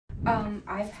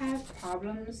I've had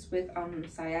problems with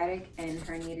sciatic and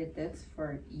herniated discs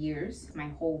for years. My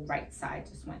whole right side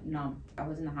just went numb. I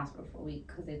was in the hospital for a week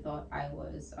because they thought I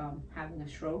was having a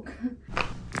stroke.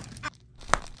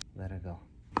 Let it go.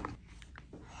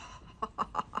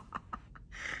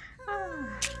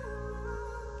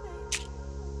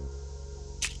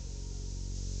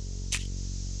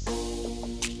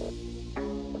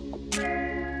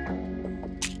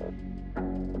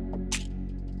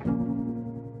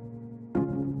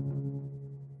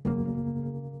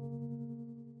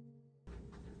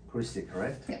 Christy,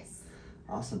 correct? Yes.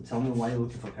 Awesome. Tell me why you're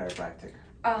looking for chiropractic.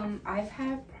 I've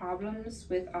had problems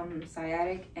with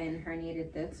sciatic and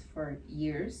herniated discs for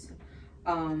years.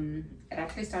 It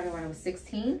actually started when I was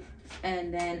 16,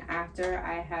 and then after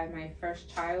I had my first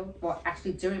child, well,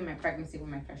 actually during my pregnancy with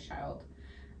my first child,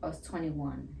 I was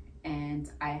 21,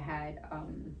 and I had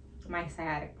my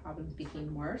sciatic problems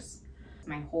became worse.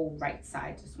 My whole right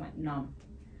side just went numb,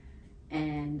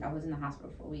 and I was in the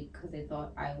hospital for a week because they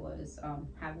thought I was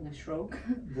having a stroke.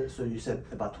 So you said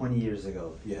about 20 years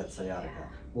ago you had sciatica. Yeah.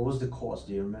 What was the cause?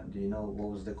 Do you remember? Do you know what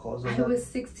was the cause of that? I was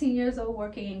 16 years old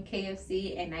working in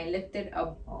KFC, and I lifted a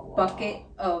bucket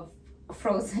of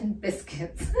frozen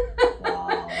biscuits.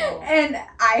 Wow. And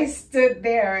I stood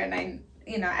there, and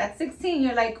at 16,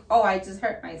 you're like, oh, I just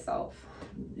hurt myself.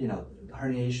 You know,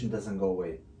 herniation doesn't go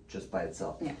away just by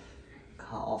itself. Yeah.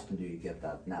 How often do you get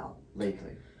that now,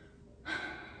 lately?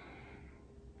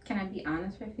 Can I be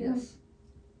honest with you? Yes.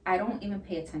 I don't even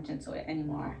pay attention to it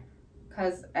anymore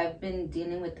because I've been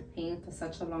dealing with the pain for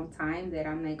such a long time that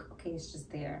I'm like, okay, it's just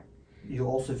there. You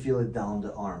also feel it down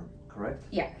the arm, correct?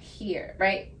 Yeah, here,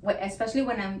 right? Especially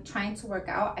when I'm trying to work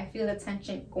out, I feel the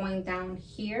tension going down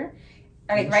here.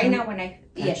 Like tension, right now when I...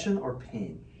 Tension or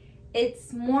pain?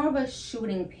 It's more of a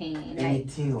shooting pain. Any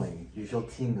like, tingling? You feel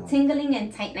tingling? Tingling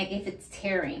and tight, like if it's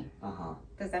tearing. Uh-huh.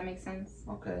 Does that make sense?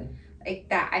 Okay. Like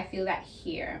that, I feel that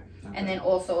here. Okay. And then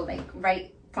also like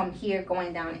right from here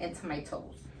going down into my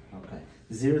toes. Okay.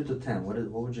 0 to 10, what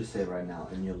would you say right now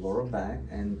in your lower back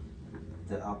and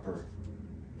the upper?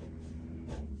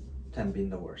 10 being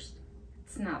the worst.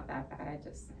 It's not that bad.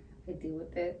 I deal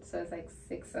with it. So it's like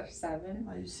 6 or 7.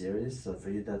 Are you serious? So for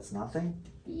you, that's nothing?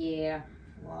 Yeah.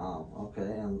 Wow.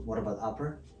 Okay. And what about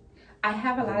upper? I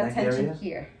have a lot of tension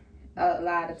here. A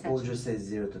lot of tension. What would you say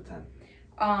 0 to 10?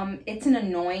 It's an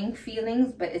annoying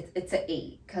feelings, but it's an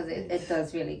 8 because it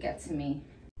does really get to me.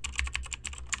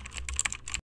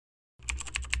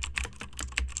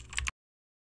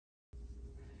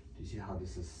 Do you see how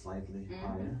this is slightly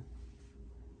higher?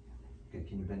 Okay,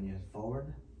 can you bend your head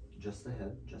forward? Just the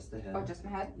head, just the head. Oh, just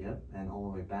my head? Yep, and all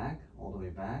the way back, all the way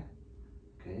back.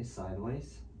 Okay,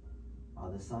 sideways.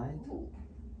 Other side. Ooh.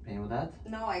 Pain with that?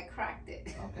 No, I cracked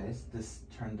it. Okay, so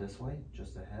turn this way,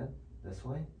 just the head, this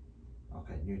way.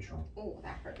 Okay, neutral. Oh,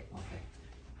 that hurt. Okay.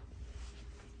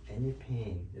 Any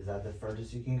pain? Is that the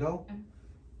furthest you can go?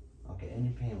 Okay, any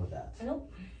pain with that?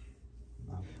 Nope.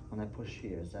 No. When I push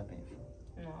here, is that painful?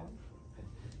 No. Okay.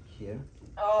 Here?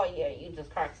 Oh, yeah, you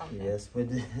just cracked something. Yes, we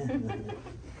did.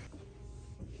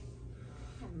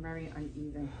 I'm very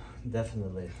uneven.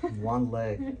 Definitely. One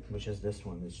leg, which is this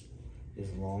one, is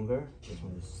longer. This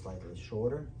one is slightly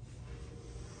shorter.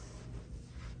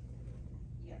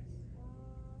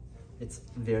 It's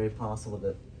very possible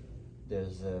that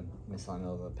there's a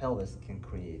misalignment of the pelvis can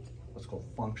create what's called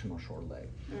functional short leg.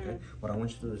 Okay? What I want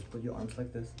you to do is put your arms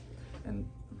like this and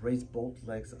raise both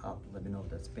legs up. Let me know if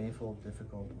that's painful,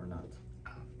 difficult, or not.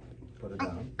 Put it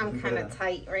down. I'm kind of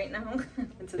tight right now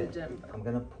into the gym. I'm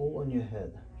gonna pull on your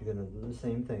head. You're gonna do the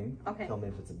same thing. Okay. Tell me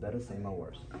if it's better, same, or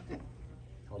worse. Okay.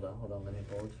 Hold on. Let me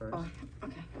pull it first. Oh,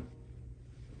 okay.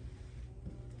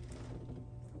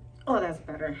 Oh, that's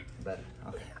better. Better.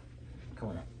 Okay. Come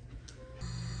on up.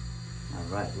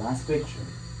 All right. Last picture.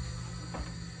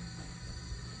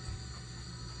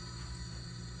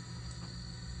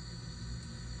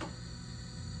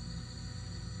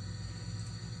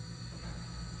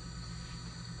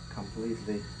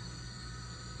 Completely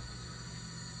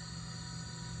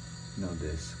no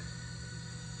disc.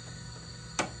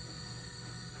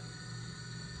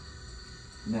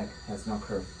 Neck has no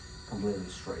curve, completely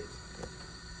straight.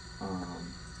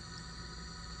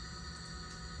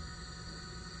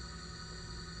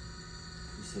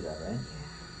 You see that, right?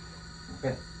 Yeah.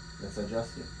 Okay, let's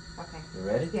adjust you. Okay. You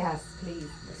ready? Yes, please.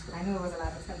 I knew there was a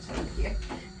lot of tension here.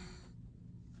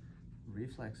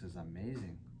 Reflex is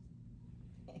amazing.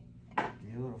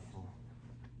 Beautiful.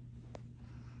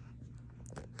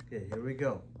 Okay, here we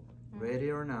go. Ready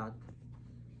or not?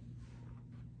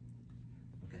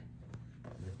 Okay.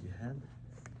 Lift your head.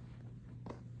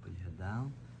 Put your head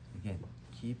down. Again,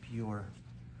 keep your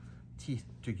teeth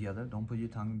together. Don't put your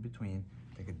tongue in between.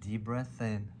 Take a deep breath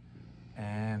in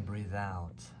and breathe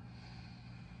out.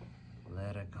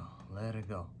 Let it go, let it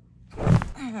go.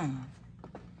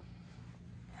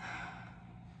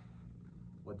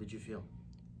 What did you feel?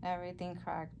 Everything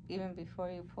cracked, even before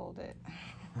you pulled it.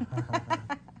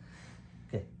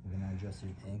 Okay, we're gonna adjust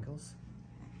your ankles.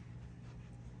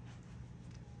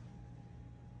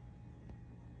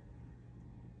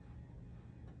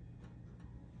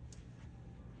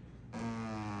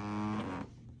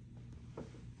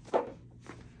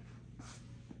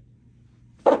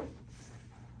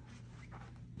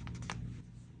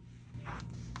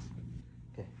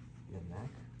 Okay, your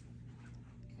neck.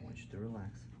 I want you to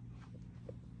relax.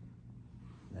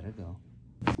 Let it go.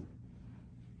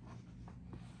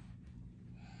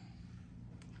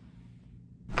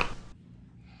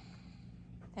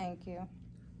 Thank you.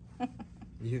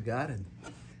 You got it.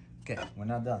 Okay, we're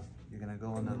not done. You're gonna go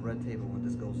on the red table when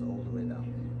this goes all the way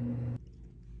down.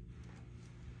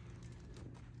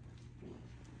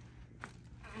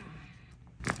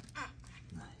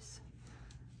 Nice.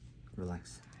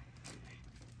 Relax.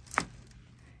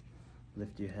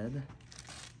 Lift your head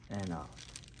and out.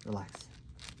 Relax.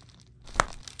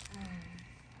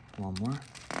 One more.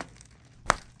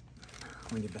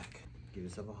 On your back. Give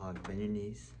yourself a hug. Bend your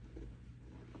knees.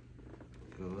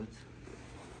 Good.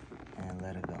 And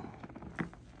let it go.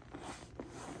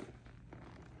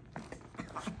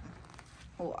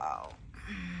 Wow.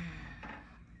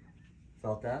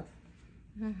 Felt that?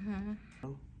 Mm-hmm.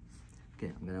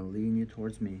 Okay, I'm gonna lean you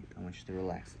towards me. I want you to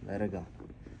relax. Let it go.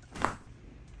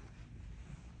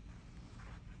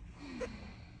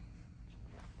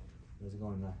 Let's go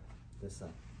on this side.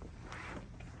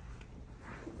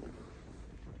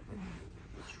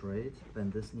 Straight,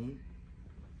 bend this knee.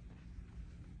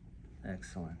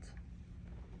 Excellent.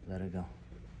 Let it go.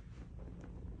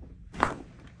 I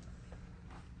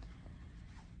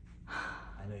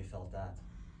know you felt that.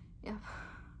 Yep.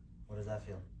 What does that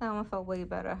feel? That one felt way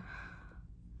better.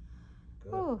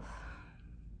 Good. Ooh.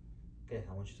 Okay,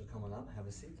 I want you to come on up, have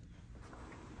a seat.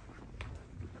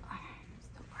 I'm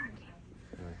still working.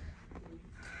 All right.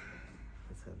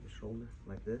 Let's have the shoulder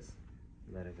like this.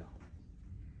 Let it go.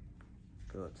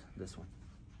 Good. This one.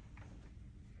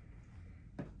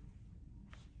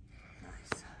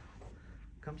 Nice.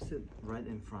 Come sit right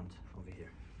in front over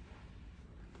here.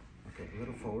 Okay, a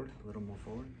little forward, a little more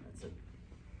forward. That's it.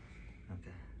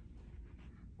 Okay.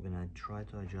 We're gonna try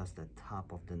to adjust the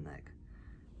top of the neck.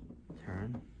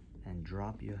 Turn and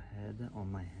drop your head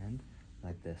on my hand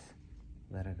like this.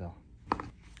 Let it go.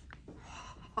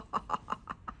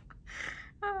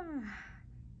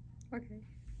 Okay.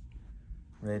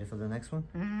 Ready for the next one?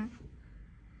 Mm-hmm.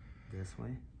 This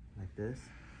way, like this.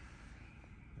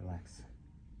 Relax.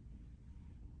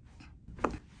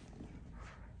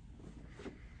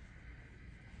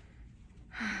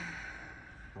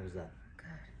 How was that?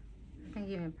 Good. I think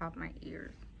you even popped my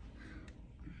ears.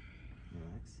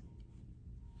 Relax.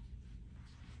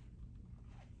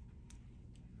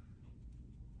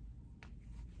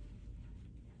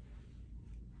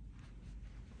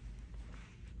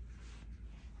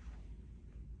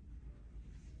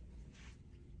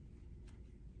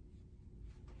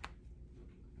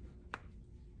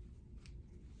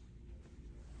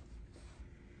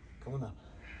 Come on up.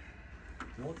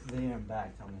 Both there and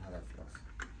back. Tell me how that feels.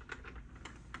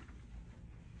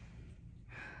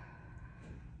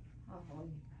 Oh, you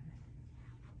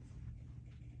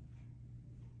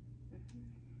got it.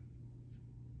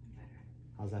 Better.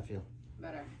 How's that feel?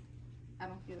 Better. I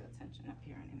don't feel the tension up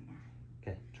here anymore.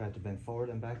 Okay, try to bend forward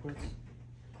and backwards.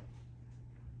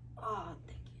 Oh,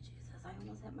 thank you, Jesus. I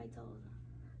almost hit my toes.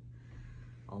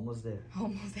 Almost there.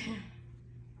 Almost there.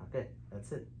 Okay,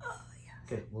 that's it. Oh, yes.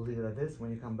 Okay, we'll leave it at this. When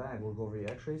you come back, we'll go over your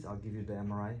x-rays. I'll give you the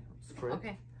MRI script.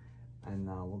 Okay. And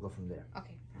we'll go from there.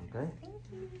 Okay. Okay? Thank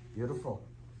you. Beautiful.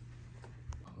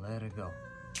 Let it go.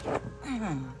 Let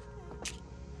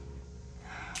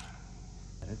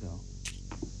it go.